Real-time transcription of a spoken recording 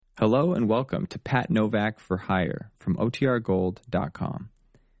Hello and welcome to Pat Novak for Hire from OTRGold.com.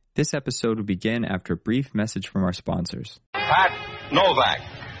 This episode will begin after a brief message from our sponsors. Pat Novak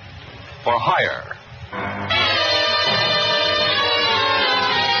for Hire.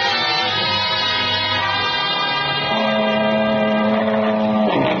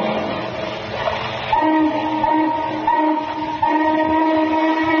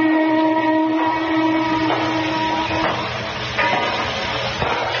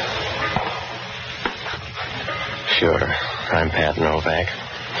 Sure, I'm Pat Novak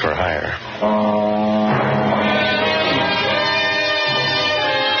for Hire.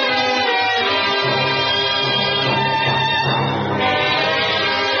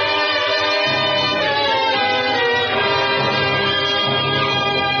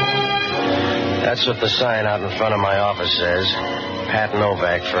 That's what the sign out in front of my office says. Pat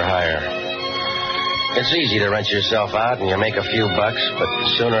Novak for Hire. It's easy to rent yourself out and you make a few bucks, but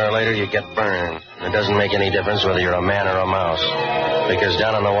sooner or later you get burned. It doesn't make any difference whether you're a man or a mouse, because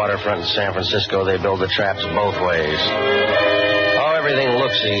down on the waterfront in San Francisco they build the traps both ways. Oh, everything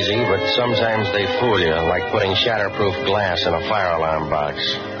looks easy, but sometimes they fool you, like putting shatterproof glass in a fire alarm box.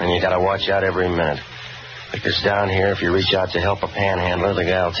 And you gotta watch out every minute. Because down here, if you reach out to help a panhandler, the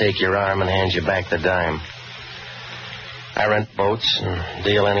guy'll take your arm and hand you back the dime. I rent boats and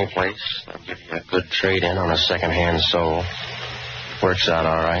deal any place. I'll give you a good trade-in on a second-hand soul. Works out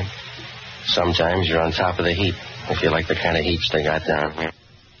all right. Sometimes you're on top of the heap, if you like the kind of heaps they got down here.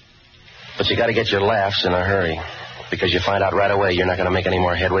 But you got to get your laughs in a hurry, because you find out right away you're not going to make any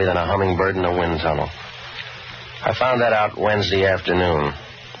more headway than a hummingbird in a wind tunnel. I found that out Wednesday afternoon.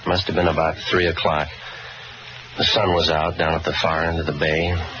 Must have been about 3 o'clock. The sun was out down at the far end of the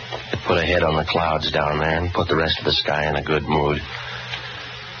bay. It put a head on the clouds down there and put the rest of the sky in a good mood.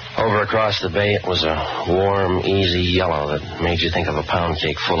 Over across the bay, it was a warm, easy yellow that made you think of a pound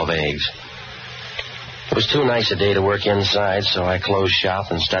cake full of eggs. It was too nice a day to work inside, so I closed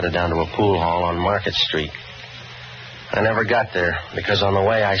shop and started down to a pool hall on Market Street. I never got there, because on the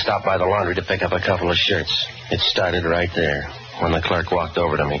way I stopped by the laundry to pick up a couple of shirts. It started right there, when the clerk walked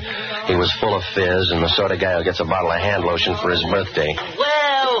over to me. He was full of fizz and the sort of guy who gets a bottle of hand lotion for his birthday.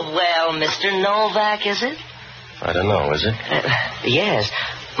 Well, Mr. Novak, is it? I don't know, is it? Yes.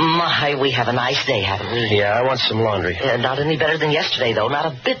 My, we have a nice day, haven't we? Yeah, I want some laundry. Not any better than yesterday, though. Not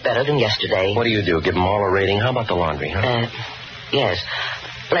a bit better than yesterday. What do you do, give them all a rating? How about the laundry, huh? Yes.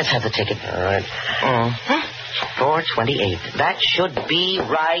 Let's have the ticket. All right. Mm-hmm. 428. That should be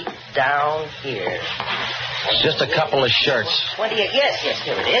right down here. It's just a couple of shirts. 28. Yes,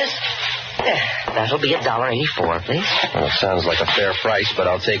 here it is. That'll be $1.84, please. Well, it sounds like a fair price, but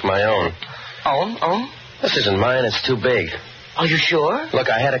I'll take my own. Oh? This isn't mine. It's too big. Are you sure? Look,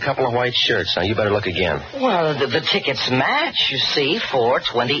 I had a couple of white shirts. Now, you better look again. Well, the tickets match, you see,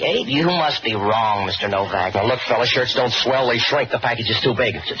 428. You must be wrong, Mr. Novak. Now, look, fella, shirts don't swell. They shrink. The package is too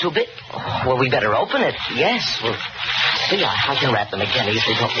big. Too big? Oh, well, we better open it. Yes. Well, see, I can wrap them again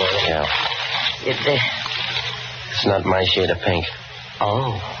easily. Don't worry. Yeah. It's not my shade of pink.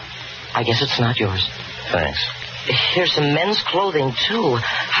 Oh. I guess it's not yours. Thanks. Here's some men's clothing, too.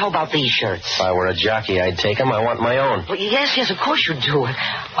 How about these shirts? If I were a jockey, I'd take them. I want my own. Well, yes, of course you do.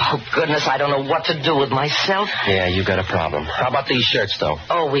 Oh, goodness, I don't know what to do with myself. Yeah, you got a problem. How about these shirts, though?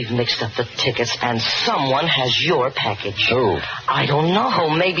 Oh, we've mixed up the tickets, and someone has your package. Who? I don't know.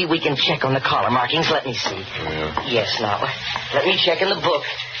 Maybe we can check on the collar markings. Let me see. Yeah. Yes, now, let me check in the book.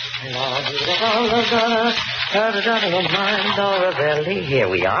 Here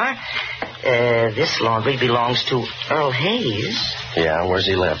we are. This laundry belongs to Earl Hayes. Yeah, where's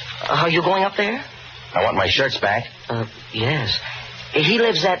he live? Are you going up there? I want my shirts back. Yes. He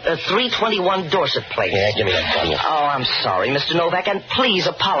lives at 321 Dorset Place. Yeah, give me that gun. Oh, I'm sorry, Mr. Novak, and please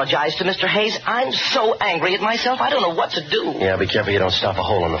apologize to Mr. Hayes. I'm so angry at myself, I don't know what to do. Yeah, be careful you don't stop a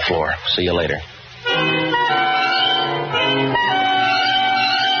hole in the floor. See you later.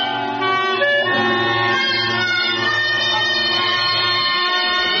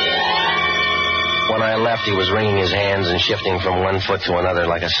 When I left, he was wringing his hands and shifting from one foot to another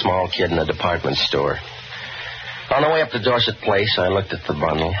like a small kid in a department store. On the way up to Dorset Place, I looked at the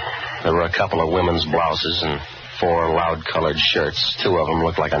bundle. There were a couple of women's blouses and 4 loud-colored shirts. 2 of them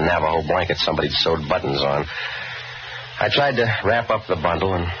looked like a Navajo blanket somebody'd sewed buttons on. I tried to wrap up the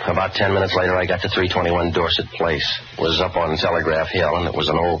bundle, and about 10 minutes later, I got to 321 Dorset Place. It was up on Telegraph Hill, and it was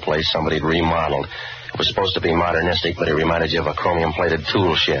an old place somebody'd remodeled. It was supposed to be modernistic, but it reminded you of a chromium-plated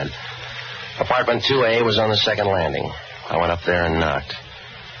tool shed. Apartment 2A was on the second landing. I went up there and knocked.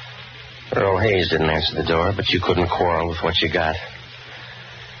 Earl Hayes didn't answer the door, but you couldn't quarrel with what you got.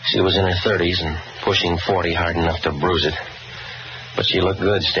 She was in her 30s and pushing 40 hard enough to bruise it. But she looked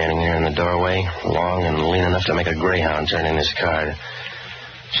good standing there in the doorway, long and lean enough to make a greyhound turn in his card.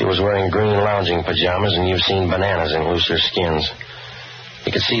 She was wearing green lounging pajamas, and you've seen bananas in looser skins.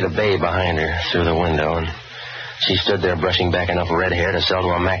 You could see the bay behind her through the window, and she stood there brushing back enough red hair to sell to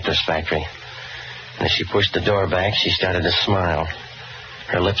a mattress factory. And as she pushed the door back, she started to smile.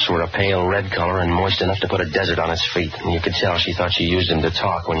 Her lips were a pale red color and moist enough to put a desert on its feet, and you could tell she thought she used them to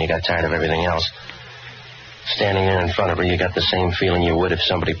talk when you got tired of everything else. Standing there in front of her, you got the same feeling you would if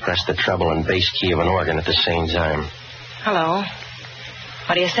somebody pressed the treble and bass key of an organ at the same time. Hello.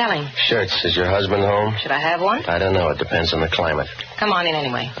 What are you selling? Shirts. Is your husband home? Should I have one? I don't know. It depends on the climate. Come on in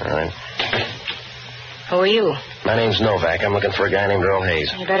anyway. All right. Who are you? My name's Novak. I'm looking for a guy named Earl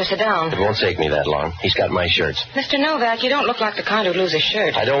Hayes. You better sit down. It won't take me that long. He's got my shirts. Mr. Novak, you don't look like the kind who'd lose a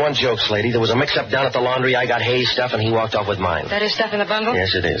shirt. I don't want jokes, lady. There was a mix-up down at the laundry. I got Hayes' stuff, and he walked off with mine. That is stuff in the bundle?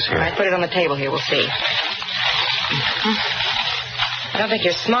 Yes, it is. Here. All right, put it on the table here. We'll see. I don't think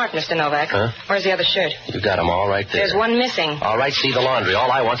you're smart, Mr. Novak. Huh? Where's the other shirt? You got them all right there. There's one missing. All right, see the laundry. All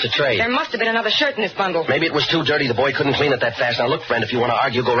I want's a trade. There must have been another shirt in this bundle. Maybe it was too dirty. The boy couldn't clean it that fast. Now, look, friend, if you want to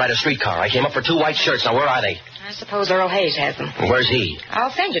argue, go ride a streetcar. I came up for 2 white shirts. Now, where are they? I suppose Earl Hayes has them. Where's he?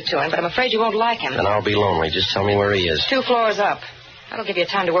 I'll send you to him, but I'm afraid you won't like him. Then I'll be lonely. Just tell me where he is. 2 floors up. That'll give you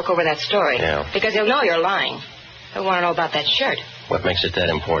time to work over that story. Yeah. Because he'll know you're lying. He'll want to know about that shirt. What makes it that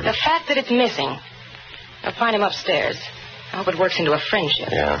important? The fact that it's missing. I'll find him upstairs. I hope it works into a friendship.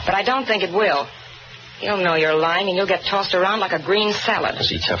 Yeah. But I don't think it will. He'll know you're lying, and you'll get tossed around like a green salad. Is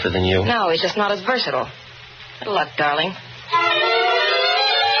he tougher than you? No, he's just not as versatile. Good luck, darling.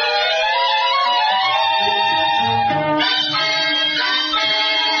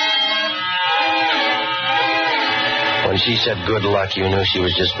 When she said good luck, you knew she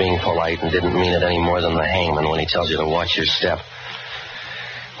was just being polite and didn't mean it any more than the hangman when he tells you to watch your step.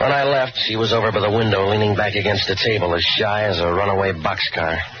 When I left, she was over by the window, leaning back against the table, as shy as a runaway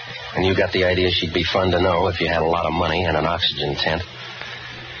boxcar. And you got the idea she'd be fun to know if you had a lot of money and an oxygen tent.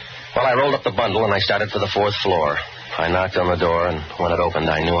 Well, I rolled up the bundle, and I started for the 4th floor. I knocked on the door, and when it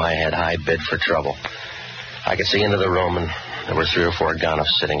opened, I knew I had high bid for trouble. I could see into the room, and there were 3 or 4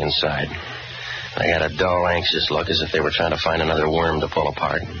 Gonoffs sitting inside. They had a dull, anxious look, as if they were trying to find another worm to pull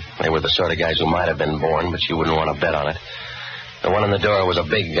apart. They were the sort of guys who might have been born, but you wouldn't want to bet on it. The one in the door was a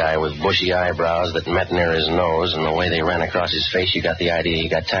big guy with bushy eyebrows that met near his nose, and the way they ran across his face, you got the idea he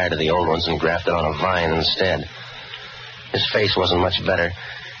got tired of the old ones and grafted on a vine instead. His face wasn't much better.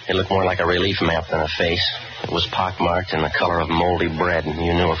 It looked more like a relief map than a face. It was pockmarked and the color of moldy bread, and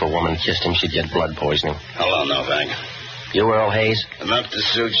you knew if a woman kissed him, she'd get blood poisoning. Hello, Novak. You Earl Hayes? Enough to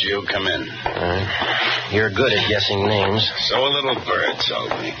suit you. Come in. You're good at guessing names. So a little bird told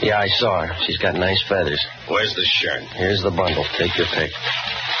me. Yeah, I saw her. She's got nice feathers. Where's the shirt? Here's the bundle. Take your pick.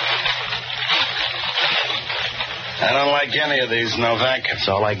 I don't like any of these, Novak. That's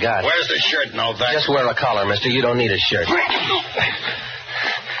all I got. Where's the shirt, Novak? Just wear a collar, mister. You don't need a shirt.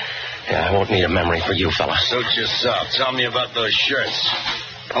 Yeah, I won't need a memory for you, fella. Suit yourself. Tell me about those shirts.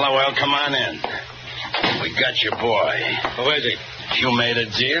 Hello, Al. Come on in. We got your boy. Who is he? You made a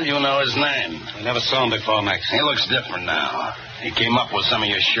deal. You know his name. I never saw him before, Max. He looks different now. He came up with some of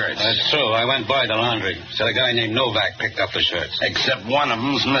your shirts. That's true. I went by the laundry. Said a guy named Novak picked up the shirts. Except one of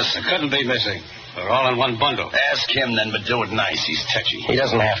them's missing. Couldn't be missing. They're all in one bundle. Ask him then, but do it nice. He's touchy. He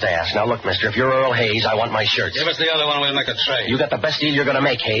doesn't have to ask. Now, look, mister, if you're Earl Hayes, I want my shirts. Give us the other one. We'll make a trade. You got the best deal you're going to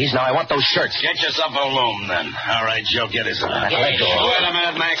make, Hayes. Now, I want those shirts. Get yourself a loom, then. All right, Joe, get his arm. Let go. Wait a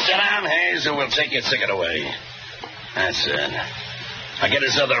minute, Max. Sit down, Hayes, and we'll take your ticket away. That's it. Now get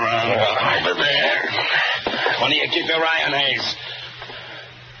his other arm over there. Why don't you keep your eye on Hayes?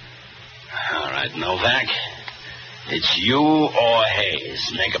 All right, Novak. It's you or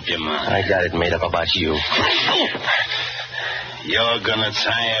Hayes. Make up your mind. I got it made up about you. You're gonna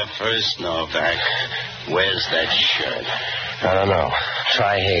tire first, Novak. Where's that shirt? I don't know.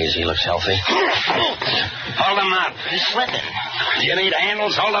 Try Hayes. He looks healthy. Hold him up. He's slipping. You need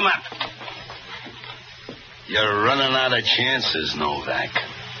handles? Hold him up. You're running out of chances, Novak.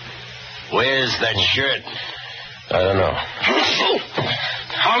 Where's that shirt? I don't know.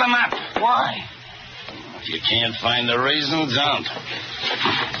 Hold him up. Why? If you can't find the reason, don't.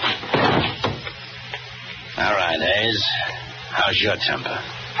 All right, Hayes. How's your temper?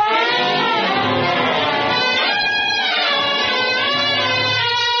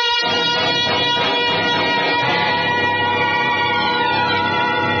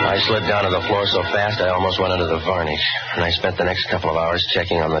 I slid down to the floor so fast I almost went into the varnish, and I spent the next couple of hours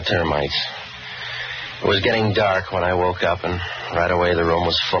checking on the termites. It was getting dark when I woke up, and right away the room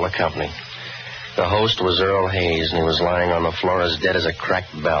was full of company. The host was Earl Hayes, and he was lying on the floor as dead as a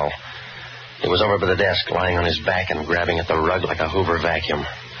cracked bell. He was over by the desk, lying on his back and grabbing at the rug like a Hoover vacuum.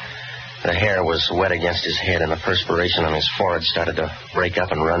 The hair was wet against his head, and the perspiration on his forehead started to break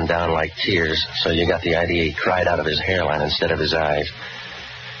up and run down like tears, so you got the idea he cried out of his hairline instead of his eyes.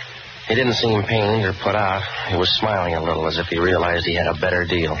 He didn't seem pained or put out. He was smiling a little, as if he realized he had a better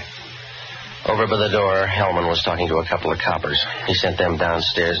deal. Over by the door, Hellman was talking to a couple of coppers. He sent them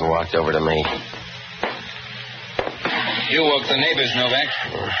downstairs and walked over to me. You woke the neighbors, Novak.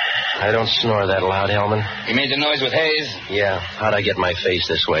 I don't snore that loud, Hellman. You made the noise with Hayes? Yeah. How'd I get my face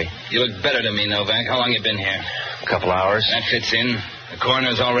this way? You look better to me, Novak. How long you been here? A couple hours. That fits in. The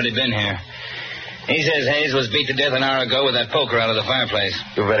coroner's already been here. He says Hayes was beat to death an hour ago with that poker out of the fireplace.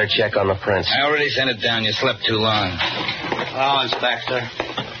 You better check on the prints. I already sent it down. You slept too long. Hello, Inspector.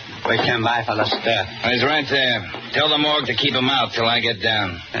 We came by for the death. He's right there. Tell the morgue to keep him out till I get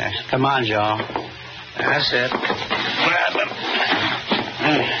down. Come on, Joe. That's it. Grab him.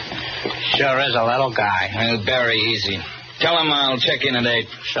 Sure is a little guy. He'll bury easy. Tell him I'll check in at 8.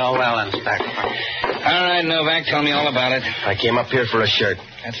 So well, Inspector. All right, Novak, tell me all about it. I came up here for a shirt.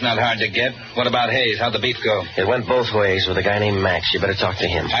 That's not hard to get. What about Hayes? How'd the beef go? It went both ways with a guy named Max. You better talk to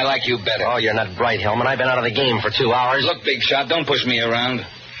him. I like you better. Oh, you're not bright, Hellman. I've been out of the game for 2 hours. Look, big shot, don't push me around.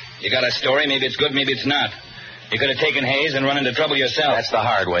 You got a story, maybe it's good, maybe it's not. You could have taken Hayes and run into trouble yourself. That's the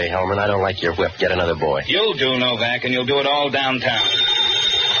hard way, Hellman. I don't like your whip. Get another boy. You'll do, Novak, and you'll do it all downtown.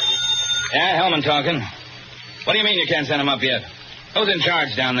 Yeah, Hellman talking. What do you mean you can't send him up yet? Who's in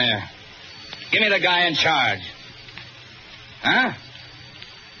charge down there? Give me the guy in charge. Huh?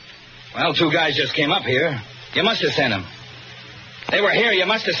 Well, 2 guys just came up here. You must have sent them. They were here. You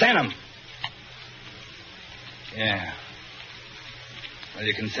must have sent them. Yeah. Well,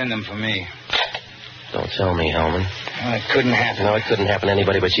 you can send them for me. Don't tell me, Hellman. Well, it couldn't happen. No, it couldn't happen to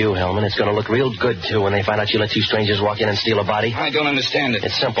anybody but you, Hellman. It's going to look real good, too, when they find out you let 2 strangers walk in and steal a body. I don't understand it.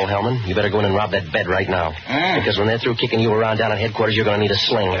 It's simple, Hellman. You better go in and rob that bed right now. Because when they're through kicking you around down at headquarters, you're going to need a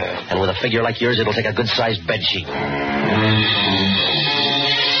sling. And with a figure like yours, it'll take a good-sized bed sheet.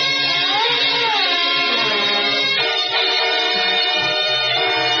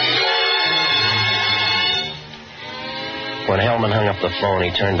 When Hellman hung up the phone,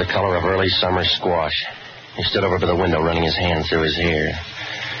 he turned the color of early summer squash. He stood over by the window, running his hand through his hair.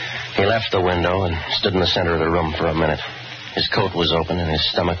 He left the window and stood in the center of the room for a minute. His coat was open, and his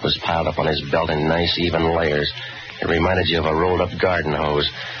stomach was piled up on his belt in nice, even layers. It reminded you of a rolled-up garden hose.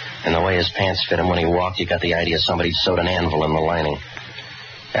 And the way his pants fit him when he walked, you got the idea somebody'd sewed an anvil in the lining.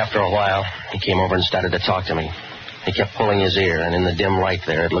 After a while, he came over and started to talk to me. He kept pulling his ear, and in the dim light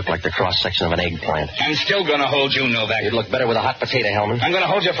there, it looked like the cross-section of an eggplant. I'm still going to hold you, Novak. You'd look better with a hot potato, Hellman. I'm going to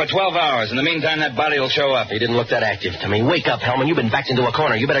hold you for 12 hours. In the meantime, that body will show up. He didn't look that active to me. Wake up, Hellman. You've been backed into a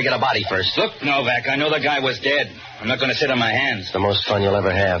corner. You better get a body first. Look, Novak, I know the guy was dead. I'm not going to sit on my hands. It's the most fun you'll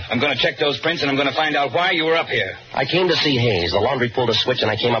ever have. I'm going to check those prints, and I'm going to find out why you were up here. I came to see Hayes. The laundry pulled a switch,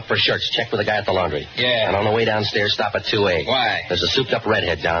 and I came up for shirts. Checked with the guy at the laundry. Yeah. And on the way downstairs, stop at 2A. Why? There's a souped-up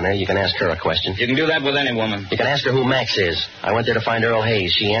redhead down there. You can ask her a question. You can do that with any woman. You can ask her who Max is. I went there to find Earl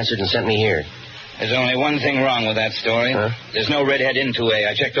Hayes. She answered and sent me here. There's only one thing wrong with that story. Huh? There's no redhead in 2A.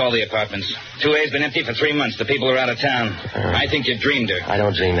 I checked all the apartments. 2A's been empty for 3 months. The people are out of town. I think you dreamed her. I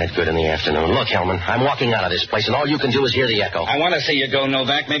don't dream that good in the afternoon. Look, Hellman, I'm walking out of this place, and all you can do is hear the echo. I want to see you go,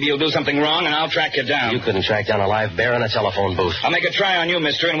 Novak. Maybe you'll do something wrong, and I'll track you down. You couldn't track down a live bear in a telephone booth. I'll make a try on you,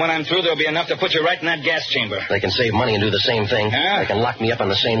 mister, and when I'm through, there'll be enough to put you right in that gas chamber. They can save money and do the same thing. Huh? They can lock me up in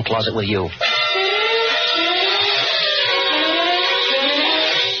the same closet with you.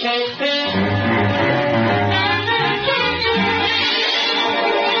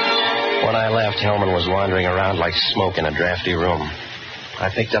 When I left, Hellman was wandering around like smoke in a drafty room. I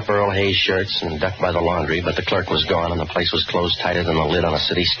picked up Earl Hayes' shirts and ducked by the laundry, but the clerk was gone and the place was closed tighter than the lid on a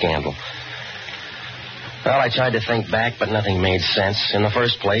city scandal. Well, I tried to think back, but nothing made sense. In the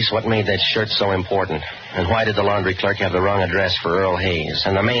first place, what made that shirt so important? And why did the laundry clerk have the wrong address for Earl Hayes?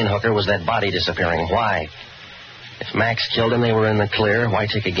 And the main hooker was that body disappearing. Why? If Max killed him, they were in the clear. Why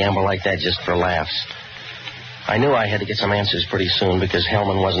take a gamble like that just for laughs? I knew I had to get some answers pretty soon because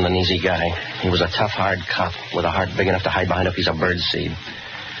Hellman wasn't an easy guy. He was a tough, hard cop with a heart big enough to hide behind a piece of birdseed.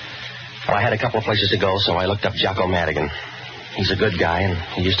 Well, I had a couple of places to go, so I looked up Jocko Madigan. He's a good guy, and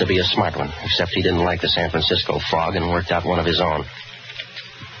he used to be a smart one, except he didn't like the San Francisco fog and worked out one of his own.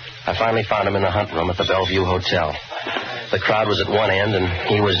 I finally found him in the hunt room at the Bellevue Hotel. The crowd was at one end, and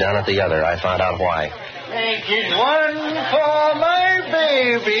he was down at the other. I found out why. Making one for my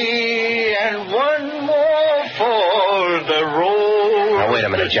baby and one more for the road. Now, wait a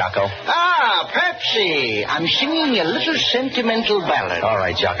minute. it, Jocko. Ah, Patsy. I'm singing a little sentimental ballad. All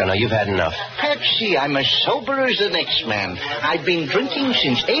right, Jocko, now you've had enough. Patsy, I'm as sober as the next man. I've been drinking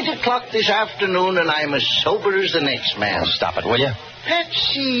since 8 o'clock this afternoon, and I'm as sober as the next man. Now, stop it, will you?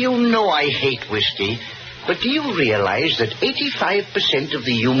 Patsy, you know I hate whiskey. But do you realize that 85% of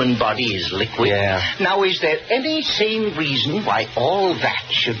the human body is liquid? Yeah. Now, is there any sane reason why all that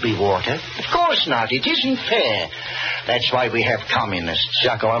should be water? Of course not. It isn't fair. That's why we have communists.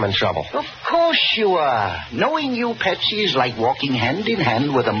 Jocko, I'm in trouble. Of course you are. Knowing you, Patsy, is like walking hand in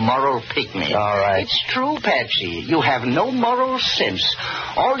hand with a moral pygmy. All right. It's true, Patsy. You have no moral sense.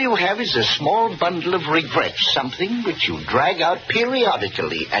 All you have is a small bundle of regrets, something which you drag out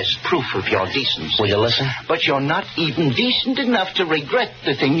periodically as proof of your decency. Will you listen? But you're not even decent enough to regret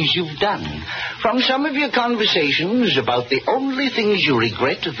the things you've done. From some of your conversations about the only things you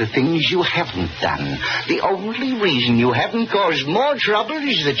regret are the things you haven't done. The only reason you haven't caused more trouble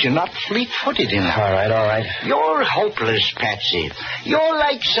is that you're not fleet-footed enough. All right. You're hopeless, Patsy. You're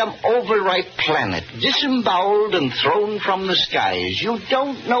like some overripe planet, disemboweled and thrown from the skies. You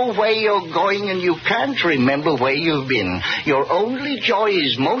don't know where you're going, and you can't remember where you've been. Your only joy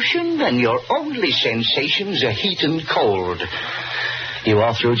is motion, and your only sensations are heat and cold. You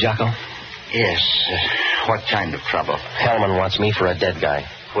all through, Jocko? Yes. What kind of trouble? Hellman wants me for a dead guy.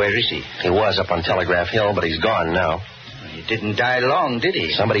 Where is he? He was up on Telegraph Hill, but he's gone now. He didn't die long, did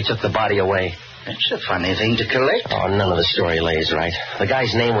he? Somebody took the body away. That's a funny thing to collect. Oh, none of the story lays right. The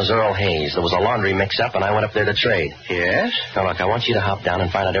guy's name was Earl Hayes. There was a laundry mix-up, and I went up there to trade. Yes? Now, look, I want you to hop down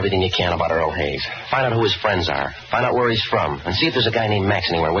and find out everything you can about Earl Hayes. Find out who his friends are. Find out where he's from. And see if there's a guy named Max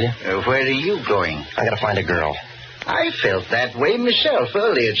anywhere, will you? Where are you going? I gotta find a girl. I felt that way myself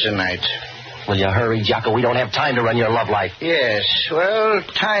earlier tonight. Will you hurry, Jocko? We don't have time to run your love life. Yes, well,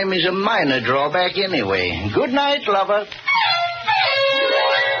 time is a minor drawback anyway. Good night, lover.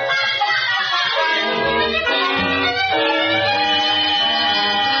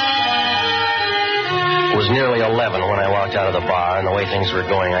 It was nearly 11 when I walked out of the bar, and the way things were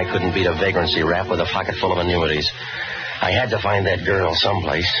going, I couldn't beat a vagrancy rap with a pocket full of annuities. I had to find that girl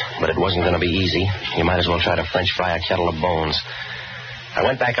someplace, but it wasn't going to be easy. You might as well try to French fry a kettle of bones. I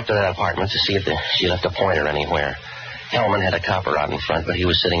went back up to that apartment to see if she left a pointer anywhere. Hellman had a copper out in front, but he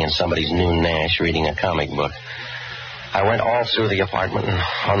was sitting in somebody's new Nash reading a comic book. I went all through the apartment, and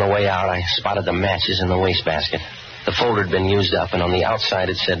on the way out, I spotted the matches in the wastebasket. The folder had been used up, and on the outside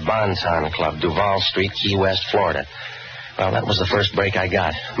it said Bonton Club, Duval Street, Key West, Florida. Well, that was the first break I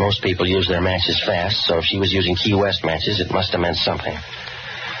got. Most people use their matches fast, so if she was using Key West matches, it must have meant something.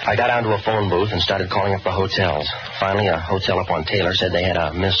 I got onto a phone booth and started calling up the hotels. Finally, a hotel up on Taylor said they had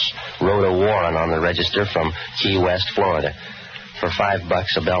a Miss Rhoda Warren on the register from Key West, Florida. For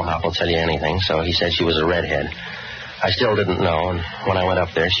 $5, a bellhop will tell you anything, so he said she was a redhead. I still didn't know, and when I went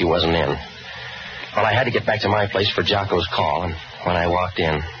up there, she wasn't in. Well, I had to get back to my place for Jocko's call, and when I walked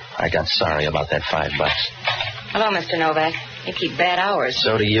in, I got sorry about that $5. Hello, Mr. Novak. You keep bad hours.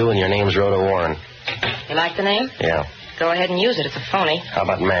 So do you, and your name's Rhoda Warren. You like the name? Yeah. Go ahead and use it. It's a phony. How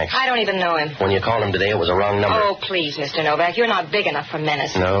about Max? I don't even know him. When you called him today, it was a wrong number. Oh, please, Mr. Novak. You're not big enough for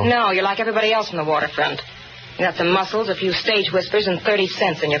menace. No? No, you're like everybody else on the waterfront. You got some muscles, a few stage whispers, and 30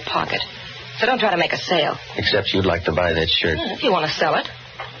 cents in your pocket. So don't try to make a sale. Except you'd like to buy that shirt. If you want to sell it.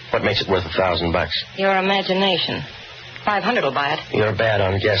 What makes it worth $1,000? Your imagination. 500 will buy it. You're bad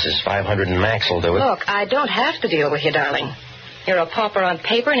on guesses. 500 and Max will do it. Look, I don't have to deal with you, darling. You're a pauper on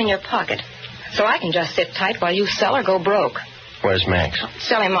paper and in your pocket. So I can just sit tight while you sell or go broke. Where's Max?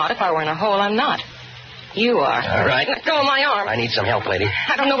 Sell him out. If I were in a hole, I'm not. You are. All right. Let go of my arm. I need some help, lady.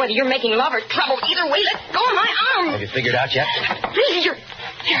 I don't know whether you're making love or trouble. Either way, let go of my arm. Have you figured out yet? Please, you're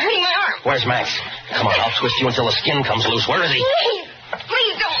hurting my arm. Where's Max? Come on, I'll twist you until the skin comes loose. Where is he?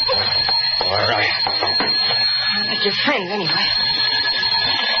 Please don't. All right. I'm not your friend, anyway.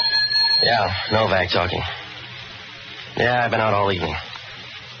 Yeah, Novak talking. Yeah, I've been out all evening.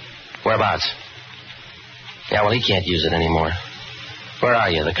 Whereabouts? Yeah, well, he can't use it anymore. Where are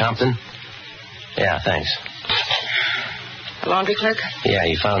you, the Compton? Yeah, thanks. The laundry clerk? Yeah,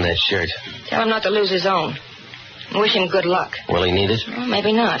 he found that shirt. Tell him not to lose his own. And wish him good luck. Will he need it? Well,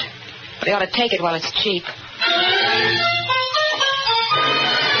 maybe not. But he ought to take it while it's cheap.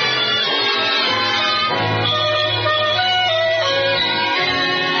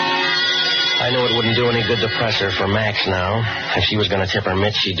 I knew it wouldn't do any good to press her for Max now. If she was going to tip her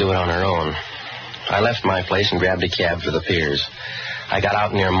mitts, she'd do it on her own. I left my place and grabbed a cab for the piers. I got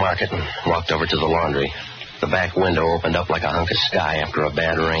out near Market and walked over to the laundry. The back window opened up like a hunk of sky after a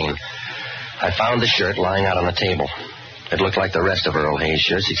bad rain. I found the shirt lying out on the table. It looked like the rest of Earl Hayes'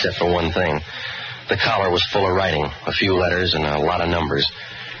 shirts, except for one thing. The collar was full of writing, a few letters and a lot of numbers.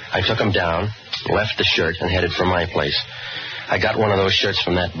 I took him down, left the shirt, and headed for my place. I got one of those shirts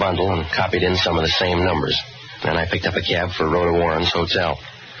from that bundle and copied in some of the same numbers. Then I picked up a cab for Rhoda Warren's hotel.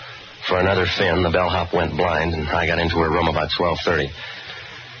 For another fin, the bellhop went blind, and I got into her room about 12:30.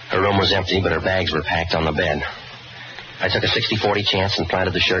 Her room was empty, but her bags were packed on the bed. I took a 60-40 chance and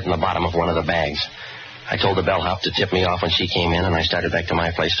planted the shirt in the bottom of one of the bags. I told the bellhop to tip me off when she came in, and I started back to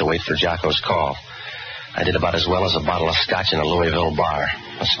my place to wait for Jocko's call. I did about as well as a bottle of scotch in a Louisville bar.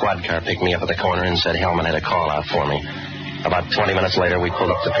 A squad car picked me up at the corner and said Hellman had a call out for me. About 20 minutes later, we pulled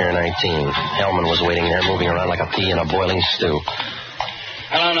up to Pier 19. Hellman was waiting there, moving around like a pea in a boiling stew.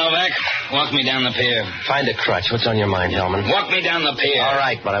 Hello, Novak. Walk me down the pier. Find a crutch. What's on your mind, Hellman? Walk me down the pier. All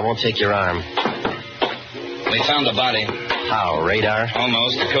right, but I won't take your arm. We found the body. How, radar?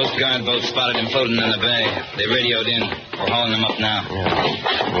 Almost. The Coast Guard boat spotted him floating in the bay. They radioed in. We're hauling them up now.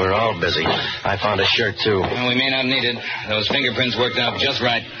 Yeah. We're all busy. I found a shirt, too. Well, we may not need it. Those fingerprints worked out just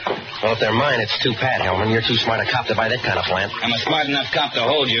right. Well, if they're mine, it's too pat, Hellman. You're too smart a cop to buy that kind of plant. I'm a smart enough cop to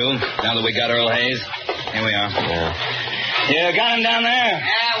hold you, now that we got Earl Hayes. Here we are. Yeah. You got him down there?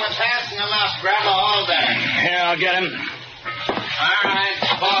 Yeah, we're passing him up. Grab a hold there. Here, I'll get him. All right,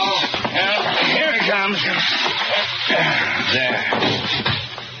 Paul. Here he comes. There.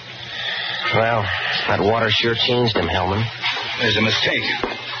 Well, that water sure changed him, Hellman. There's a mistake.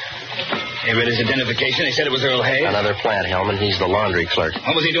 He read his identification. He said it was Earl Hayes. Another plant, Hellman. He's the laundry clerk.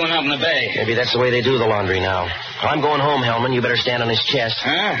 What was he doing out in the bay? Maybe that's the way they do the laundry now. Well, I'm going home, Hellman. You better stand on his chest.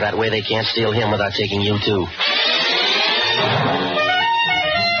 Huh? That way they can't steal him without taking you, too.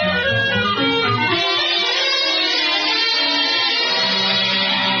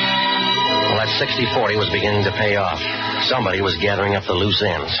 Well, that 60-40 was beginning to pay off. Somebody was gathering up the loose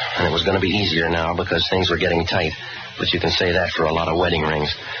ends, and it was going to be easier now because things were getting tight. But you can say that for a lot of wedding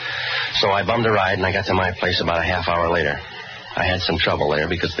rings. So I bummed a ride, and I got to my place about a half hour later. I had some trouble there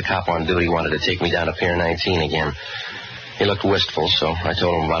because the cop on duty wanted to take me down to Pier 19 again. He looked wistful, so I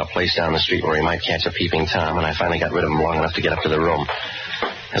told him about a place down the street where he might catch a peeping Tom, and I finally got rid of him long enough to get up to the room.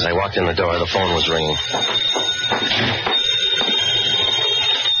 As I walked in the door, the phone was ringing.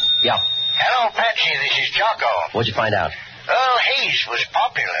 Yeah. Hello, Patsy. This is Jocko. What'd you find out? Earl Hayes was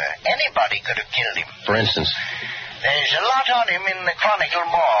popular. Anybody could have killed him. For instance? There's a lot on him in the Chronicle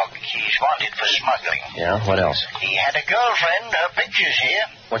morgue. He's wanted for smuggling. Yeah? What else? He had a girlfriend. Her picture's here.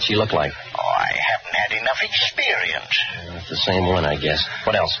 What'd she look like? Oh, I haven't had enough experience. It's the same one, I guess.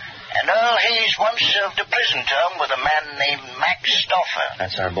 What else? And Earl Hayes once served a prison term with a man named Max Stoffer.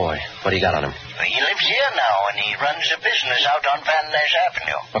 That's our boy. What do you got on him? He lives here now, and he runs a business out on Van Ness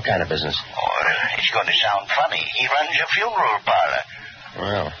Avenue. What kind of business? Oh, it's going to sound funny. He runs a funeral parlor.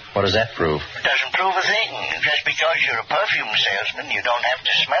 Well, what does that prove? It doesn't prove a thing. Just because you're a perfume salesman, you don't have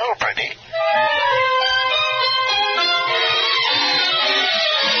to smell pretty.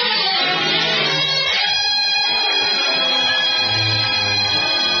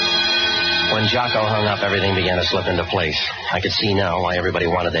 When Jocko hung up, everything began to slip into place. I could see now why everybody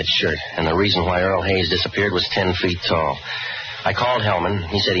wanted that shirt, and the reason why Earl Hayes disappeared was 10 feet tall. I called Hellman.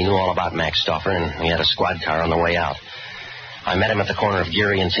 He said he knew all about Max Stoffer, and he had a squad car on the way out. I met him at the corner of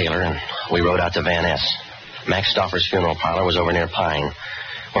Geary and Taylor, and we rode out to Van Ness. Max Stoffer's funeral parlor was over near Pine.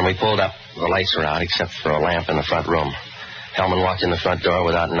 When we pulled up, the lights were out except for a lamp in the front room. Hellman walked in the front door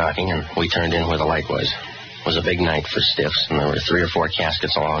without knocking, and we turned in where the light was. It was a big night for stiffs, and there were 3 or 4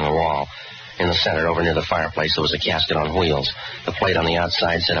 caskets along the wall. In the center, over near the fireplace, there was a casket on wheels. The plate on the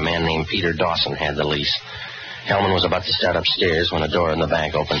outside said a man named Peter Dawson had the lease. Hellman was about to start upstairs when a door in the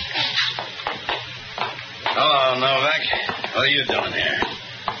back opened. Hello, Novak. What are you doing here?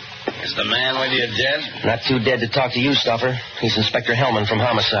 Is the man with you dead? Not too dead to talk to you, Stoffer. He's Inspector Hellman from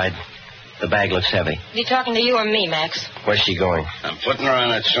Homicide. The bag looks heavy. Is he talking to you or me, Max? Where's she going? I'm putting her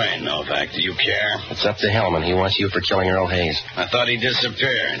on a train, Novak. Do you care? It's up to Hellman. He wants you for killing Earl Hayes. I thought he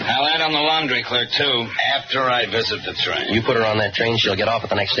disappeared. I'll add on the laundry clerk, too, after I visit the train. You put her on that train, she'll get off at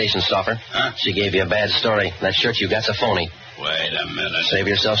the next station, Stoffer. Huh? She gave you a bad story. That shirt you got's a phony. Wait a minute. Save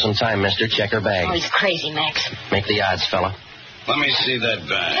yourself some time, mister. Check her bag. Oh, he's crazy, Max. Make the odds, fella. Let me see that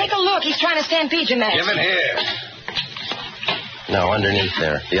bag. Take a look. He's trying to stampede you, Max. Give it here. No, underneath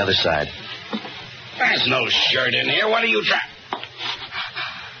there. The other side. There's no shirt in here. What are you trying...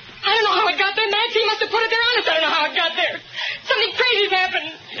 I don't know how it got there, Max. He must have put it there honest. I don't know how it got there. Something crazy's happened.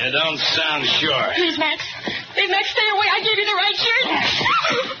 You don't sound sure. Please, Max. Please, Max, stay away. I gave you the right shirt.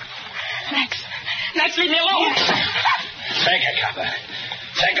 Max, leave me alone. Take her, copper.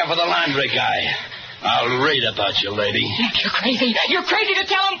 Take her for the laundry guy. I'll read about you, lady. Max, you're crazy. You're crazy to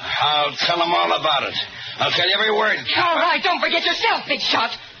tell him. I'll tell him all about it. I'll tell you every word, copper. All right, don't forget yourself, big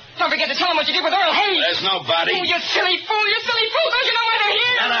shot. Don't forget to tell him what you did with Earl Hayes. There's nobody. Oh, you silly fool. You silly fool. Don't you know why they're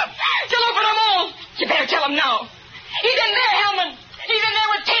here? Shut up.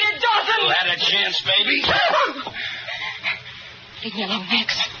 Leave me alone,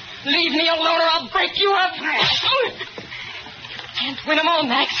 Max. Leave me alone or I'll break you up. Can't win them all,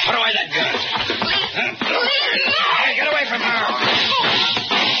 Max. Put away that gun. Hey, get away from her.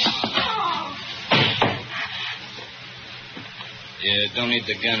 You don't need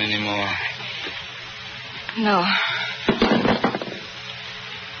the gun anymore. No.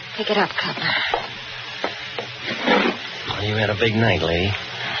 Pick it up, Cutler. Well, you had a big night, lady.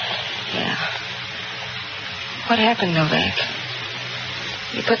 Yeah. What happened, Novak?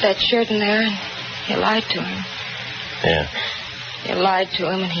 You put that shirt in there and you lied to him. Yeah. You lied to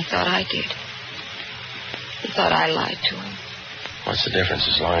him and he thought I did. He thought I lied to him. What's the difference?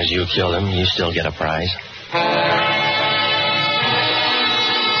 As long as you killed him, you still get a prize.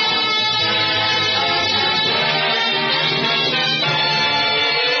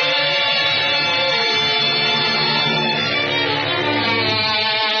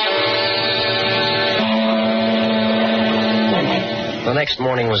 The next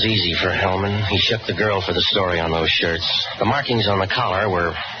morning was easy for Hellman. He shook the girl for the story on those shirts. The markings on the collar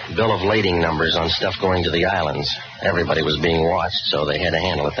were bill of lading numbers on stuff going to the islands. Everybody was being watched, so they had to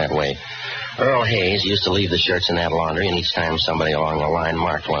handle it that way. Earl Hayes used to leave the shirts in that laundry, and each time somebody along the line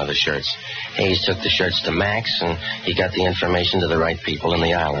marked one of the shirts. Hayes took the shirts to Max, and he got the information to the right people in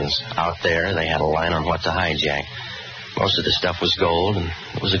the islands. Out there, they had a line on what to hijack. Most of the stuff was gold, and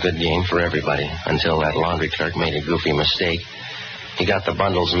it was a good game for everybody, until that laundry clerk made a goofy mistake. He got the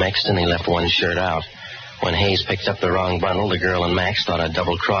bundles mixed, and he left one shirt out. When Hayes picked up the wrong bundle, the girl and Max thought a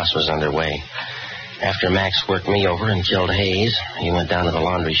double cross was underway. After Max worked me over and killed Hayes, he went down to the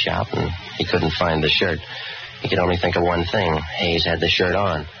laundry shop, and he couldn't find the shirt. He could only think of one thing. Hayes had the shirt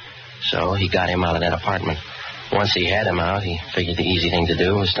on. So he got him out of that apartment. Once he had him out, he figured the easy thing to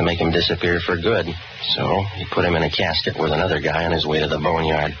do was to make him disappear for good. So he put him in a casket with another guy on his way to the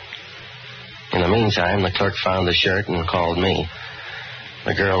boneyard. In the meantime, the clerk found the shirt and called me.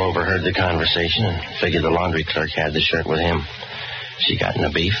 The girl overheard the conversation and figured the laundry clerk had the shirt with him. She got in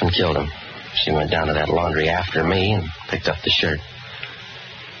a beef and killed him. She went down to that laundry after me and picked up the shirt.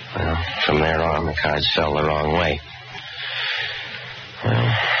 Well, from there on, the cards fell the wrong way.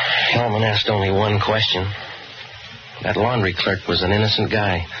 Well, Hellman asked only one question. That laundry clerk was an innocent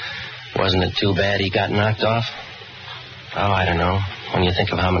guy. Wasn't it too bad he got knocked off? Oh, I don't know. When you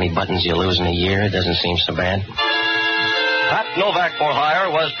think of how many buttons you lose in a year, it doesn't seem so bad. Pat Novak for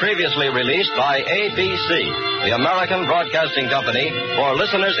Hire was previously released by ABC, the American Broadcasting Company, for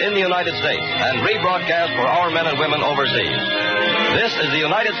listeners in the United States and rebroadcast for our men and women overseas. This is the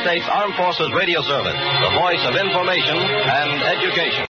United States Armed Forces Radio Service, the voice of information and education.